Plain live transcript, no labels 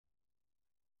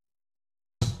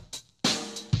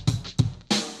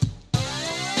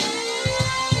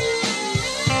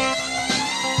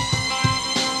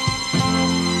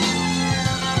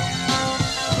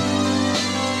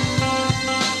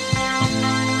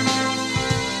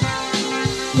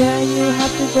Yeah, you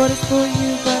have to go to school,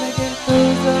 you gotta get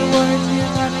those awards, you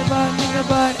gotta think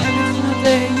about every single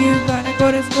day. You gotta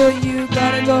go to school, you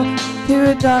gotta go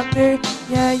to a doctor.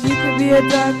 Yeah, you could be a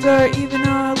doctor, even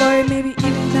a lawyer, maybe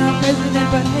even a president.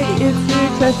 But hey, it's your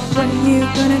choice, what are you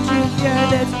gonna choose?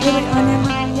 Yeah, that's really on your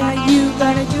mind. Yeah, you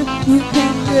gotta do, you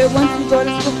can't do it once you go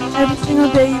to school. Every single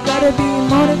day you gotta be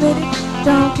motivated.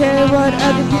 Don't care what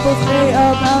other people say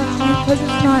about you, cause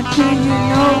it's not true, you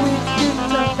know it's true.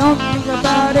 So don't think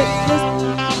about it, just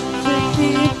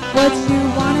succeed what you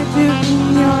wanna do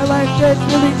in your life. That's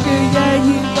really true, yeah,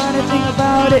 you gotta think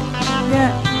about it.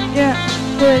 Yeah, yeah.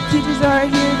 The teachers are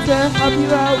here to help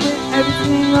you out with every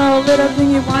single little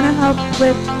thing you wanna help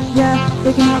with. Yeah,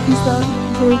 they can help you study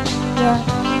too.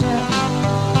 Yeah.